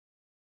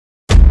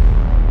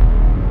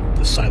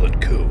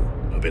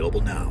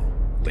Available now.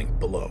 Link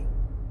below.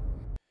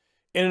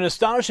 In an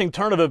astonishing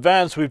turn of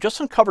events, we've just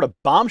uncovered a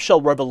bombshell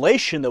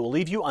revelation that will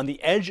leave you on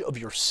the edge of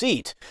your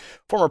seat.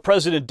 Former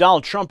President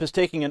Donald Trump is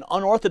taking an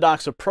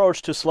unorthodox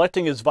approach to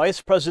selecting his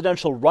vice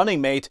presidential running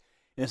mate,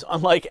 and is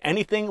unlike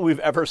anything we've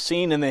ever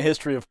seen in the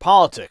history of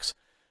politics.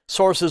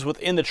 Sources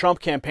within the Trump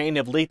campaign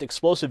have leaked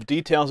explosive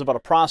details about a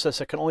process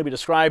that can only be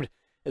described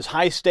as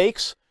high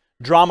stakes,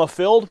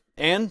 drama-filled,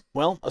 and,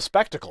 well, a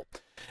spectacle.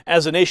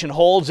 As the nation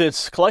holds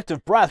its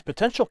collective breath,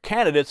 potential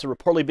candidates are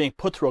reportedly being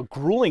put through a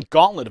grueling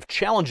gauntlet of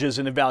challenges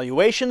and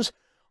evaluations,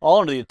 all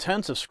under the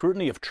intensive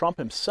scrutiny of Trump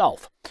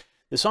himself.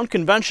 This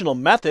unconventional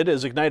method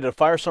has ignited a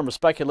firestorm of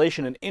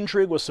speculation and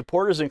intrigue, with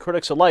supporters and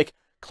critics alike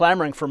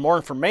clamoring for more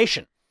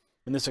information.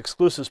 And this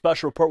exclusive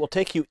special report will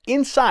take you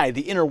inside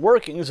the inner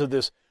workings of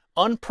this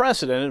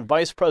unprecedented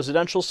vice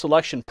presidential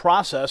selection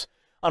process,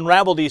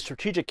 unravel the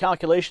strategic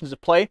calculations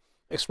at play,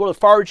 explore the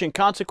far-reaching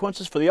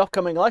consequences for the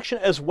upcoming election,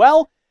 as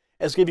well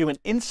as give you an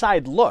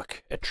inside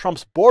look at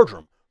Trump's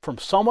boardroom from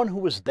someone who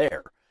was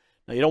there.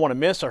 Now, you don't want to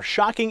miss our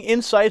shocking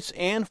insights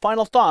and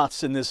final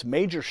thoughts in this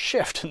major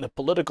shift in the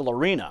political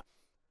arena.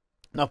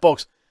 Now,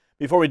 folks,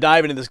 before we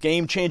dive into this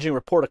game-changing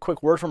report, a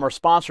quick word from our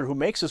sponsor who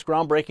makes this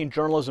groundbreaking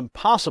journalism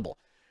possible.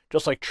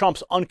 Just like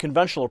Trump's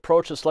unconventional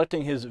approach to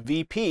selecting his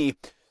VP,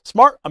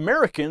 smart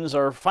Americans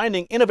are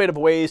finding innovative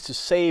ways to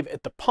save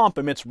at the pump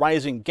amidst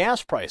rising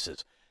gas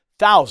prices.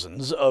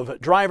 Thousands of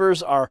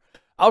drivers are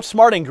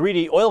outsmarting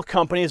greedy oil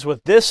companies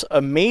with this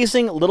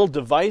amazing little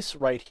device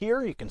right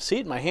here. You can see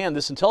it in my hand.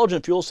 This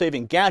intelligent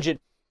fuel-saving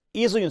gadget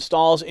easily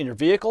installs in your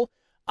vehicle,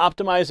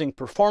 optimizing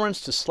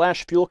performance to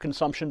slash fuel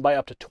consumption by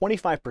up to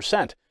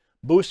 25%,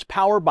 boost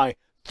power by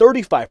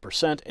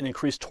 35%, and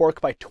increase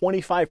torque by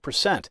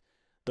 25%.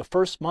 The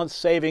first month's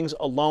savings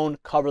alone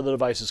cover the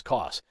device's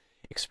costs.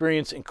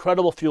 Experience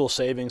incredible fuel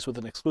savings with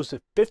an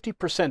exclusive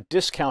 50%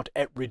 discount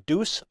at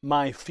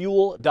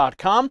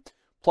reducemyfuel.com.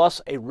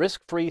 plus a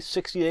risk-free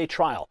 60-day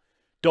trial.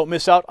 Don't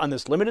miss out on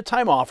this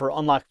limited-time offer.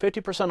 Unlock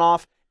 50%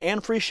 off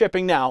and free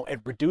shipping now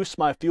at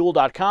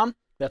reducemyfuel.com.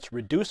 That's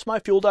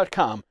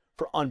reducemyfuel.com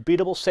for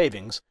unbeatable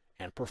savings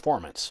and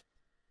performance.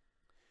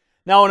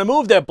 Now, in a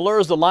move that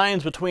blurs the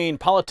lines between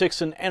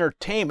politics and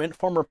entertainment,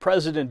 former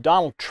President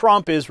Donald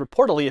Trump is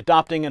reportedly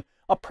adopting an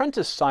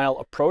apprentice-style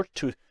approach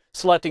to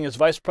selecting his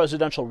vice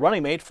presidential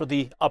running mate for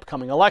the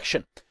upcoming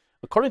election.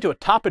 According to a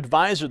top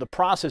advisor, the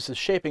process is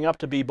shaping up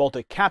to be both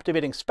a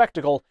captivating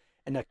spectacle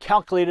and a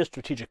calculated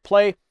strategic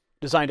play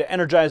designed to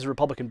energize the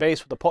Republican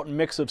base with a potent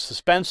mix of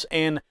suspense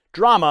and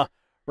drama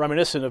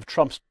reminiscent of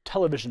Trump's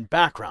television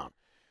background.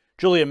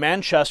 Julia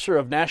Manchester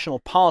of National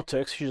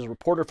Politics, she's a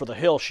reporter for The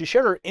Hill, she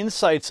shared her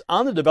insights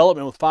on the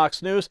development with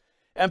Fox News,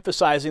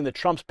 emphasizing that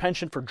Trump's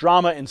penchant for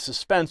drama and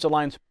suspense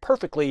aligns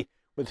perfectly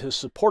with his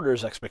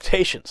supporters'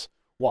 expectations.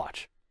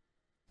 Watch.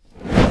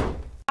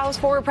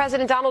 Former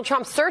President Donald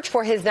Trump's search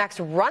for his next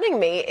running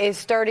mate is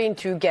starting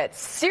to get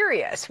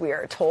serious, we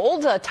are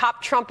told. A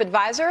top Trump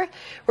advisor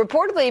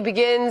reportedly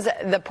begins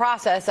the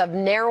process of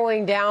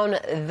narrowing down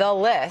the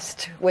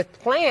list with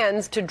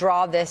plans to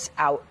draw this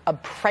out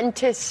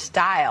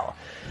apprentice-style.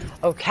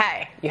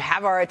 Okay, you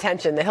have our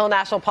attention. The Hill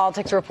National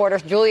Politics reporter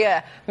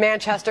Julia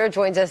Manchester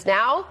joins us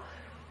now.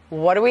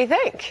 What do we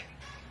think?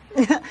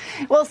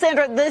 Well,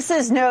 Sandra, this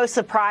is no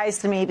surprise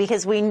to me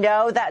because we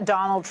know that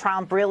Donald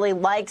Trump really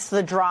likes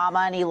the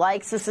drama and he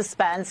likes the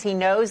suspense. He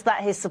knows that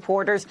his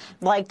supporters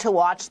like to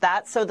watch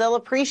that, so they'll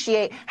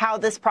appreciate how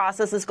this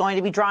process is going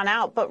to be drawn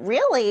out. But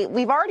really,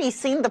 we've already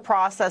seen the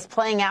process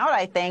playing out,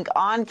 I think,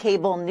 on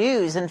cable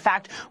news. In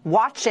fact,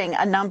 watching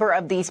a number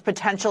of these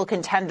potential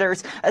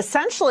contenders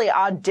essentially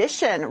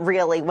audition,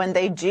 really, when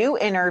they do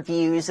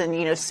interviews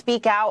and,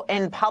 speak out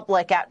in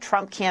public at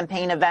Trump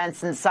campaign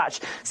events and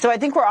such. So I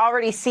think we're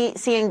already seeing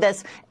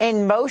this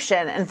in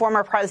motion, and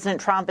former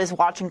President Trump is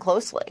watching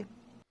closely.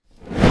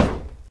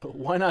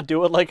 Why not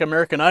do it like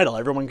American Idol?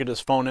 Everyone could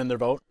just phone in their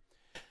vote.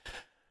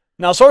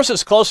 Now,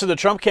 sources close to the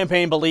Trump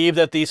campaign believe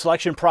that the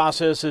selection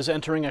process is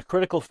entering a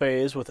critical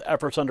phase, with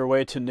efforts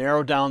underway to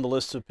narrow down the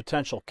list of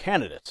potential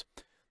candidates.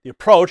 The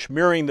approach,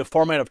 mirroring the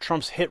format of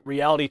Trump's hit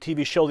reality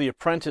TV show The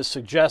Apprentice,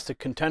 suggests that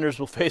contenders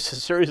will face a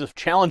series of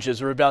challenges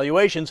or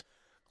evaluations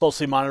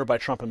closely monitored by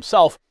Trump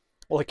himself,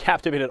 while a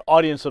captivated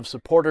audience of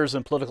supporters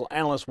and political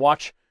analysts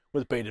watch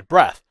with bated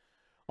breath.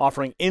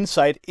 Offering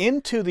insight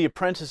into the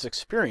Apprentice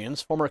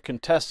experience, former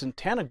contestant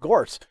Tana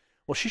Goertz,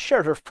 she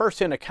shared her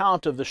first-hand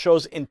account of the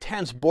show's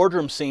intense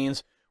boardroom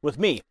scenes with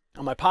me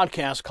on my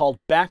podcast called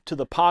Back to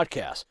the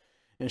Podcast.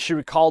 And she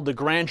recalled the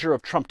grandeur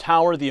of Trump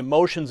Tower, the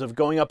emotions of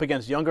going up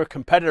against younger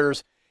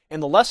competitors,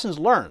 and the lessons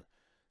learned,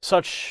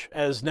 such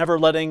as never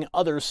letting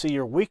others see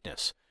your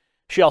weakness.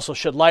 She also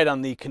shed light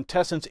on the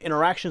contestants'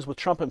 interactions with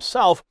Trump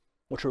himself,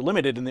 which were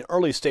limited in the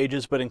early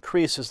stages but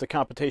increased as the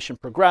competition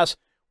progressed,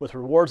 with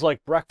rewards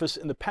like breakfast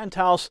in the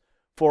penthouse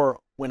for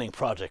winning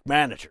project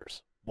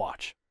managers.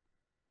 Watch.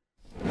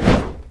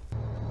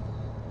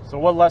 So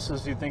what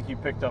lessons do you think you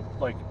picked up,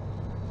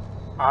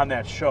 on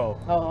that show?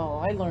 Oh,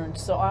 I learned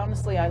so,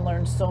 honestly, I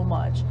learned so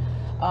much.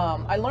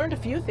 I learned a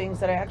few things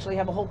that I actually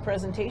have a whole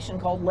presentation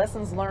called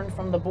Lessons Learned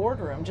from the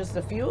Boardroom. Just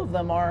a few of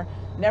them are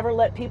never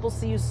let people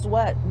see you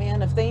sweat.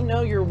 Man, if they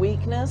know your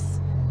weakness,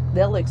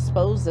 they'll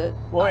expose it.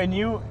 Well, and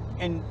you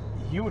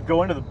would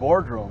go into the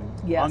boardroom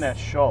Yes. on that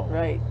show.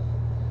 Right.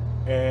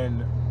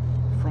 And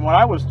from what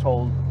I was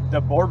told,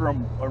 the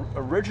boardroom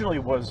originally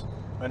was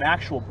an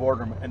actual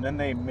boardroom, and then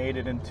they made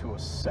it into a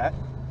set.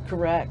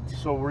 Correct.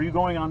 So were you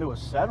going onto a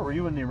set, or were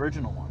you in the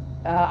original one?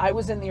 I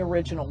was in the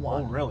original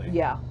one. Oh, really?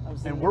 Yeah. I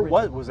was in And the where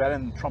original. was that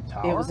in Trump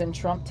Tower? It was in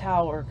Trump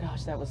Tower.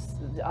 Gosh, that was,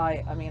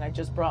 I mean, I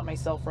just brought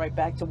myself right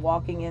back to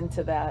walking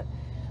into that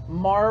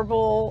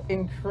marble,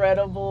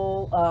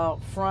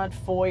 incredible front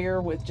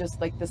foyer with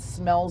just like the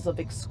smells of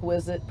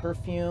exquisite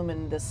perfume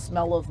and the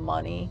smell of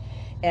money.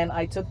 And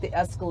I took the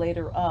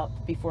escalator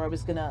up before I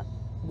was going to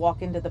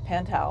walk into the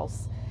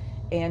penthouse,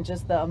 and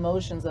just the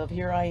emotions of,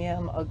 here I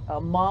am,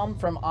 a mom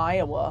from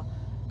Iowa,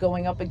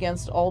 going up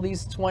against all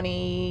these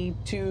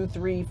 22,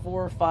 3,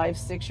 4, 5,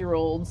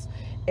 6-year-olds,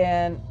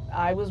 and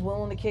I was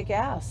willing to kick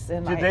ass.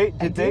 And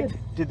did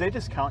they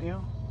discount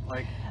you?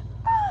 Like,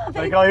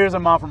 oh, here's a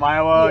mom from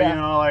Iowa. Yeah. You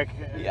know, like,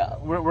 Yeah.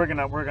 we're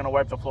gonna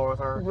wipe the floor with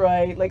her.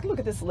 Right, like, look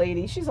at this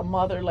lady. She's a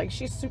mother. Like,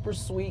 she's super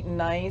sweet and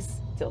nice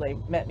till they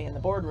met me in the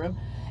boardroom,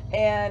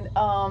 and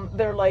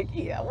they're like,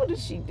 yeah, what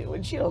is she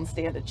doing? She don't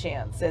stand a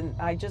chance. And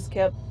I just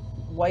kept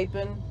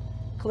wiping,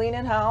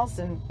 cleaning house,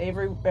 and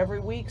every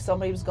week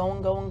somebody was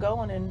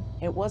going, and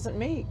it wasn't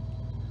me.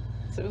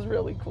 So it was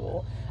really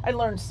cool. I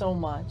learned so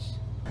much.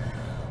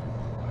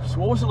 So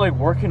what was it like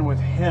working with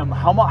him?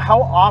 How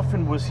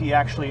often was he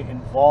actually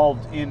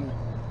involved in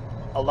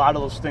a lot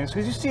of those things?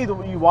 Because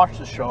you watch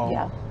the show,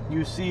 Yeah.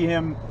 you see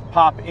him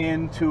pop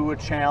into a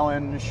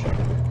challenge,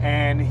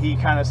 and he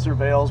kind of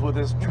surveils with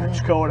his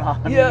trench coat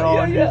on,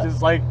 and he's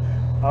just like,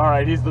 all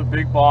right, he's the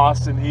big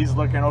boss, and he's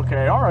looking,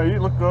 okay, all right, you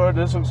look good,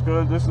 this looks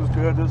good, this is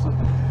good, this is...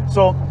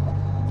 So,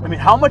 I mean,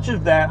 how much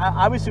of that,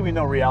 obviously we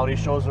know reality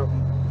shows are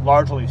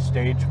largely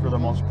staged for the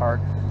most part.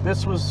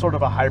 This was sort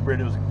of a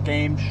hybrid. It was a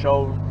game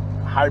show,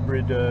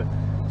 hybrid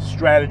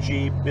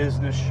strategy,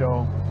 business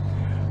show.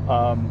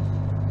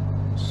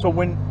 So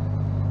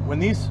when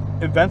these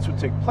events would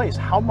take place,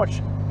 how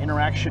much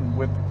interaction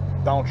with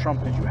Donald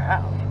Trump did you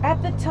have?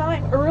 At the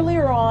time,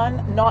 earlier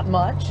on, not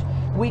much.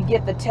 We'd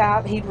get the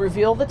task, he'd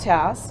reveal the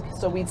task,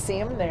 so we'd see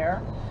him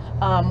there.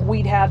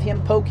 We'd have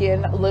him poke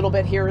in a little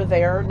bit here or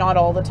there, not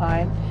all the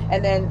time,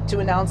 and then to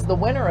announce the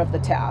winner of the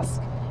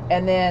task.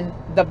 And then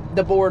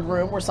the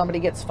boardroom where somebody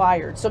gets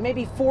fired. So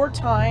maybe 4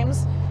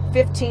 times,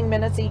 15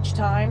 minutes each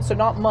time, so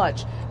not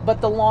much.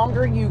 But the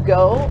longer you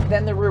go,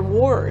 then the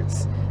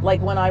rewards.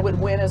 Like when I would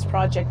win as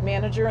project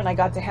manager and I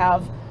got to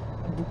have,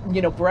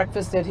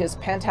 breakfast at his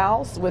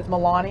penthouse with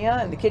Melania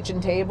and the kitchen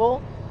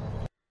table.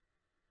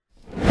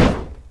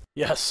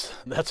 Yes,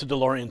 that's a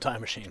DeLorean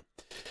time machine.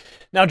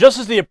 Now, just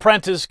as the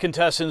Apprentice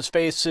contestants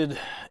faced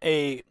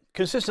a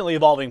consistently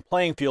evolving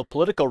playing field,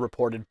 Politico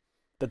reported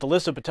that the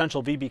list of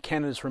potential VP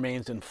candidates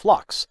remains in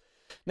flux.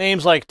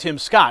 Names like Tim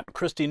Scott,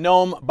 Kristi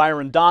Noem,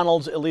 Byron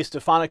Donalds, Elise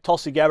Stefanik,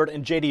 Tulsi Gabbard,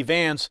 and J.D.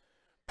 Vance,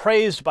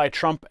 praised by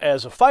Trump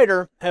as a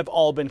fighter, have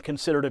all been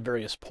considered at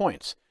various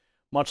points.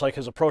 Much like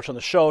his approach on the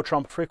show,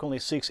 Trump frequently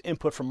seeks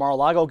input from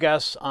Mar-a-Lago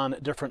guests on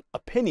different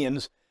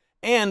opinions,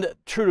 and,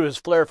 true to his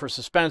flair for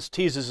suspense,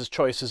 teases his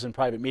choices in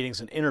private meetings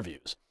and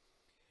interviews.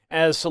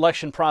 As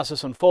selection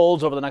process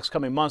unfolds over the next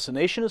coming months, the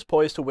nation is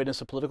poised to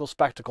witness a political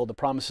spectacle that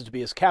promises to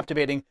be as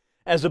captivating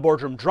as the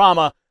boardroom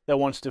drama that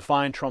once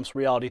defined Trump's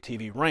reality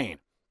TV reign.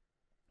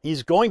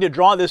 He's going to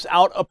draw this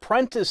out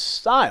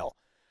Apprentice-Style.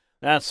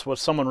 That's what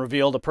someone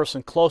revealed, a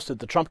person close to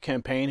the Trump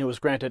campaign who was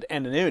granted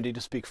anonymity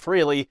to speak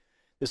freely.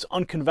 This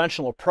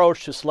unconventional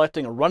approach to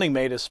selecting a running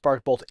mate has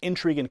sparked both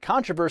intrigue and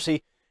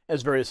controversy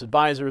as various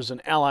advisors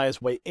and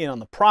allies weigh in on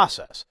the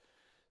process.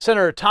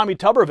 Senator Tommy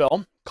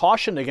Tuberville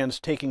cautioned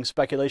against taking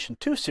speculation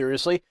too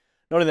seriously,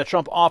 noting that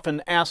Trump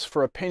often asks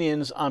for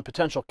opinions on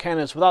potential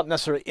candidates without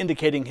necessarily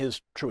indicating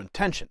his true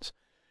intentions.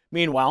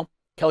 Meanwhile,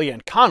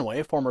 Kellyanne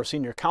Conway, former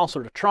senior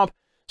counselor to Trump,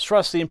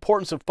 stressed the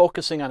importance of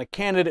focusing on a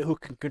candidate who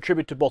can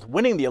contribute to both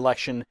winning the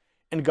election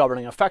and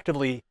governing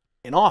effectively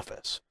in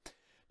office.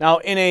 Now,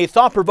 in a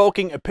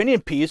thought-provoking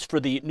opinion piece for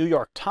the New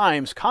York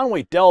Times,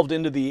 Conway delved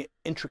into the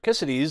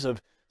intricacies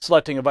of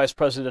selecting a vice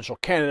presidential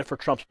candidate for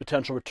Trump's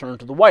potential return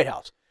to the White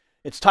House.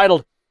 It's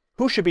titled,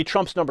 "Who Should Be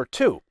Trump's Number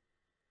Two?"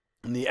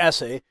 And the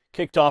essay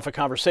kicked off a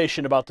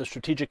conversation about the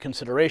strategic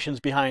considerations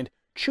behind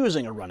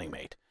choosing a running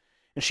mate.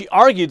 And she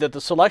argued that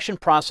the selection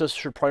process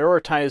should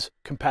prioritize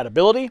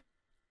compatibility,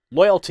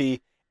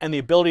 loyalty, and the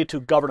ability to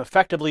govern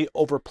effectively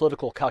over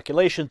political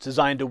calculations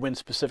designed to win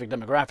specific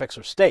demographics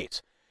or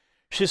states.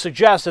 She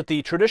suggests that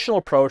the traditional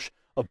approach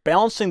of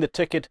balancing the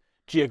ticket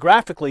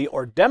geographically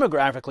or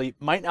demographically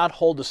might not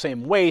hold the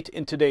same weight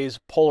in today's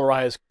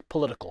polarized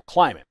political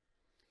climate.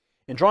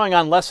 In drawing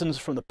on lessons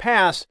from the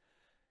past,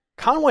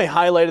 Conway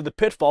highlighted the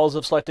pitfalls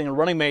of selecting a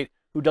running mate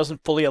who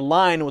doesn't fully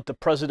align with the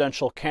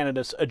presidential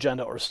candidate's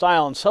agenda or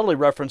style, and subtly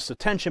referenced the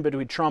tension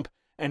between Trump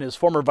and his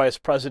former vice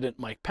president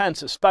Mike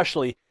Pence,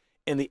 especially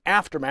in the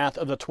aftermath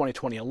of the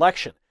 2020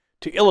 election.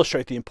 to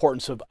illustrate the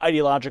importance of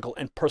ideological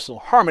and personal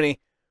harmony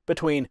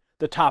between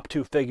the top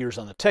two figures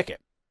on the ticket.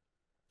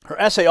 Her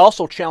essay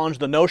also challenged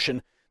the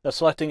notion that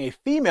selecting a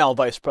female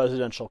vice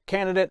presidential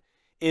candidate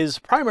is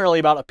primarily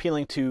about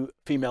appealing to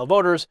female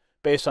voters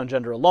based on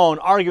gender alone,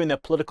 arguing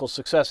that political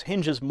success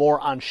hinges more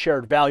on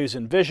shared values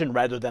and vision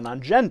rather than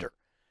on gender.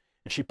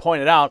 And she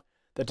pointed out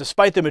that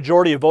despite the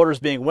majority of voters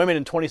being women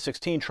in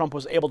 2016, Trump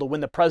was able to win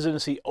the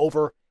presidency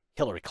over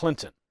Hillary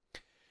Clinton.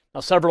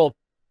 Now, several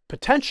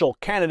potential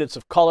candidates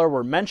of color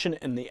were mentioned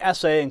in the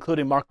essay,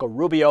 including Marco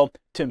Rubio,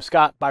 Tim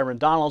Scott, Byron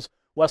Donalds,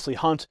 Wesley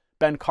Hunt,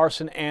 Ben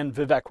Carson, and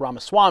Vivek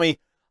Ramaswamy,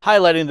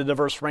 highlighting the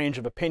diverse range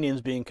of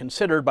opinions being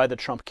considered by the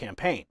Trump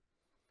campaign.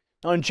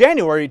 Now, in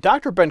January,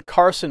 Dr. Ben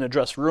Carson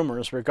addressed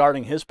rumors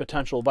regarding his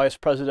potential vice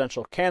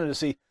presidential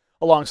candidacy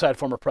alongside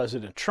former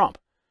President Trump.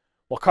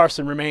 While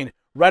Carson remained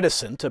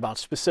reticent about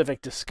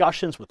specific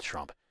discussions with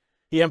Trump,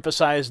 he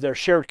emphasized their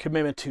shared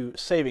commitment to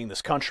saving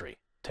this country.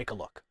 Take a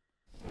look.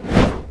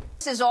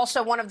 This is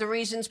also one of the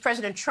reasons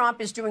President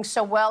Trump is doing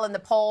so well in the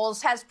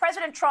polls. Has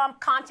President Trump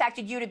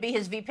contacted you to be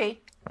his VP?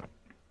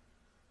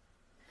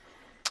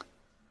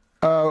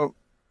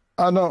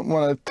 I don't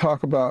want to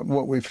talk about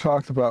what we've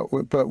talked about,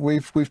 but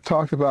we've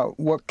talked about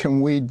what can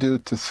we do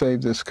to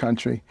save this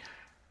country,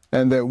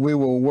 and that we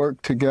will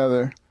work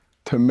together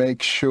to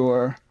make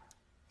sure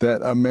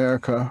that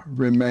America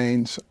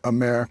remains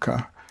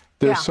America.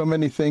 There's so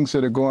many things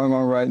that are going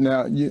on right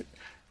now. You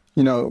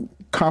know,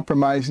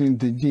 compromising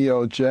the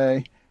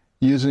DOJ,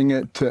 using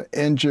it to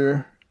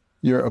injure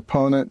your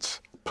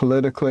opponents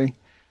politically.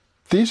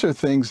 These are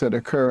things that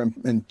occur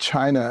in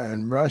China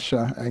and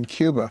Russia and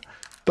Cuba.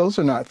 Those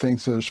are not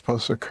things that are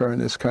supposed to occur in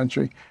this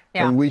country.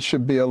 And we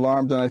should be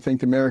alarmed, and I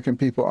think the American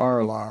people are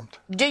alarmed.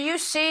 Do you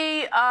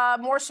see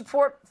more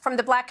support from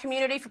the black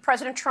community for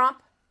President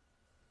Trump?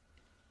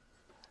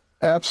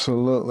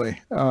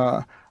 Absolutely.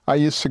 I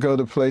used to go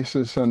to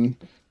places and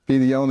be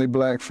the only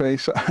black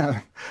face.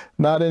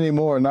 Not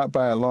anymore, not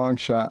by a long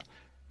shot.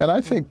 And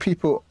I think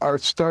people are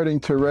starting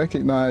to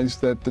recognize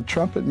that the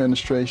Trump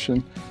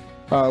administration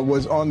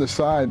was on the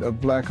side of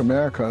black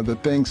America. The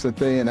things that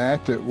they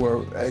enacted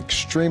were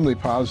extremely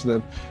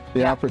positive.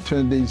 The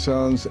opportunity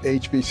zones,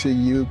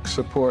 HBCU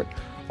support,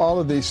 all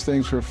of these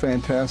things were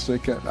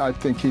fantastic. And I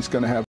think he's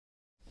going to have.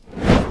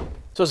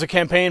 So as the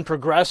campaign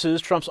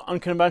progresses, Trump's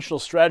unconventional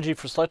strategy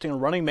for selecting a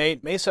running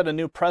mate may set a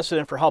new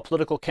precedent for how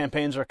political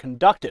campaigns are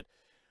conducted,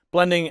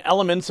 blending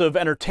elements of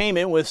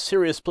entertainment with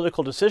serious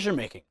political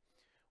decision-making.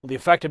 Well, the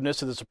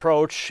effectiveness of this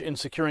approach in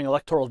securing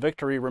electoral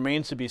victory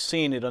remains to be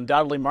seen. It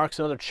undoubtedly marks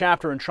another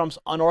chapter in Trump's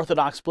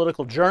unorthodox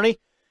political journey,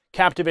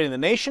 captivating the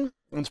nation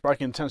and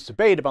sparking intense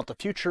debate about the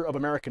future of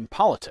American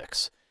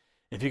politics.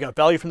 If you got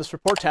value from this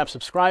report, tap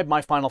subscribe.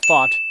 My final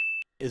thought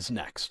is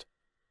next.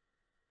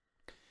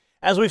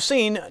 As we've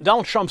seen,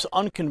 Donald Trump's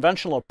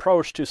unconventional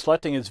approach to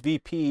selecting his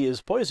VP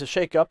is poised to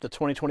shake up the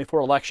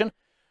 2024 election.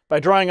 By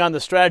drawing on the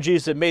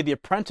strategies that made The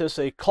Apprentice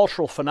a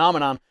cultural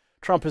phenomenon,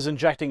 Trump is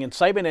injecting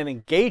incitement and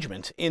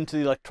engagement into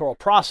the electoral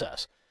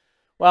process.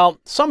 While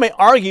some may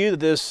argue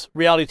that this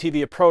reality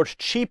TV approach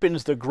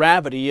cheapens the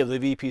gravity of the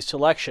VP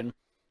selection,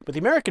 but the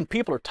American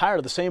people are tired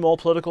of the same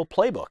old political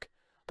playbook.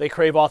 They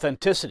crave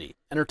authenticity,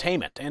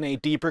 entertainment, and a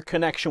deeper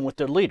connection with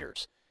their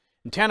leaders.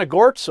 And Tana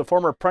Goertz, a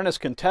former Apprentice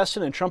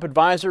contestant and Trump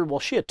advisor, well,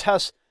 she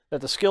attests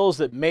that the skills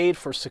that made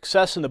for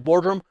success in the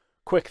boardroom,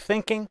 quick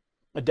thinking,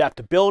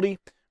 adaptability,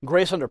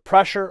 grace under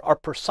pressure, are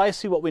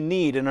precisely what we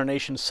need in our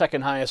nation's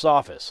second highest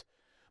office.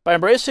 By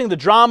embracing the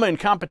drama and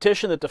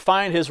competition that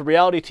defined his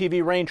reality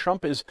TV reign,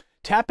 Trump is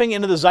tapping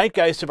into the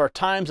zeitgeist of our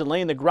times and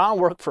laying the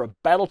groundwork for a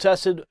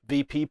battle-tested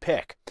VP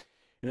pick.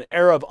 In an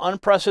era of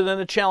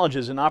unprecedented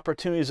challenges and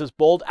opportunities, this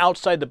bold,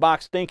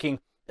 outside-the-box thinking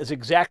is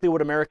exactly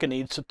what America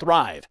needs to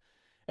thrive.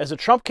 As the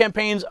Trump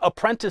campaign's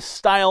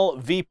Apprentice-Style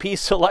VP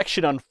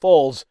selection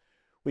unfolds,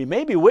 we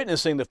may be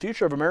witnessing the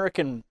future of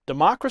American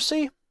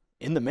democracy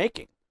in the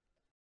making.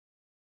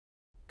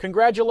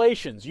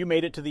 Congratulations, you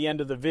made it to the end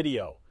of the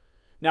video.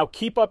 Now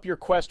keep up your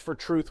quest for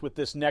truth with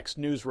this next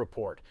news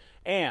report.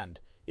 And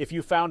if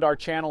you found our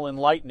channel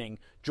enlightening,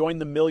 join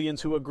the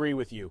millions who agree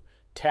with you.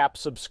 Tap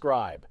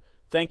subscribe.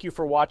 Thank you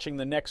for watching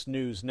the Next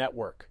News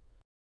Network.